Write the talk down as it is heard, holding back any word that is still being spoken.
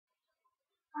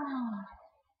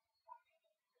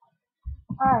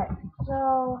Alright,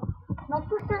 so my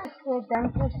sister is the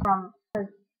dentist because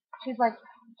she's like,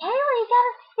 Kayla, you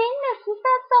gotta sing this. You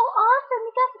sound so awesome.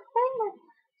 You gotta sing this.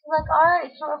 She's like,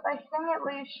 alright, so if I sing it,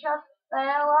 will you shut the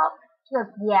hell up? She goes,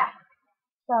 yeah.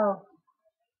 So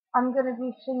I'm gonna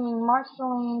be singing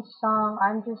Marceline's song,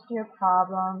 I'm Just Your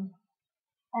Problem.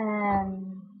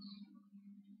 And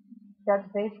that's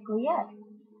basically it.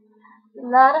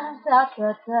 La da da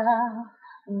da da.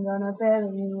 I'm gonna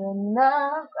bury you in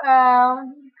the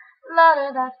ground. La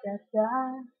da da da da.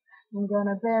 I'm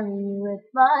gonna bury you with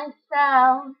my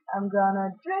sound. I'm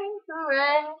gonna drink the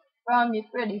rain from your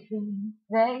pretty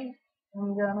face.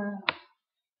 I'm gonna.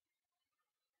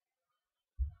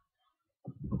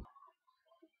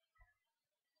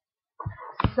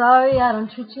 Sorry, I don't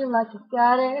treat you like a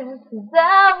goddess. Is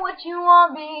that what you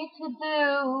want me to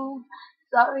do?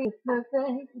 Sorry, it's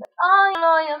perfect, but I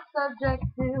know you're subject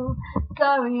to.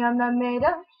 Sorry, I'm not made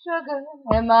of sugar.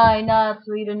 Am I not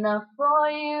sweet enough for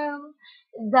you?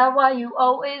 Is that why you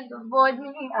always avoid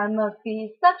me? I must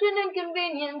be such an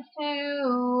inconvenience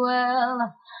too.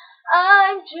 Well,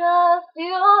 I'm just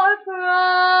your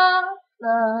problem.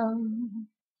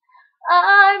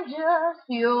 I'm just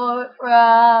your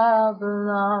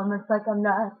problem. It's like I'm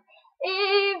not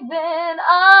even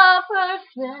a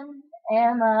person,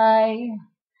 am I?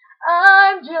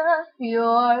 I'm just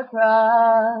your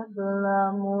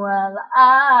problem. Well,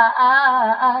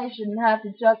 I shouldn't have to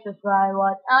justify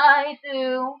what I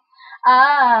do.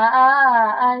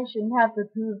 I shouldn't have to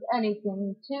prove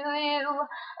anything to you.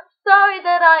 Sorry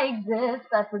that I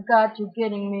exist. I forgot you're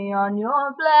getting me on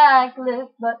your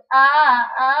blacklist, but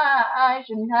I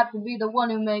shouldn't have to be the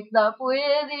one who makes up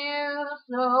with you.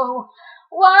 So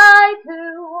why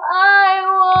do I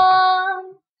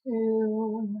want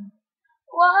to?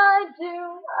 Why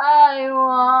do I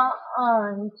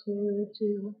want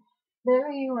to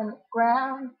bury you in the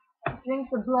ground, drink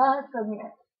the blood from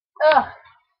your? Ugh.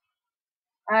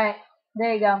 All right,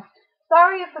 there you go.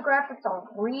 Sorry if the graphics are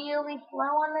really slow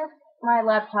on this. My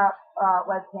laptop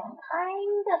webcam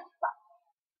kind of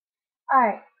sucks.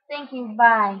 Alright, thank you,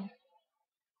 bye.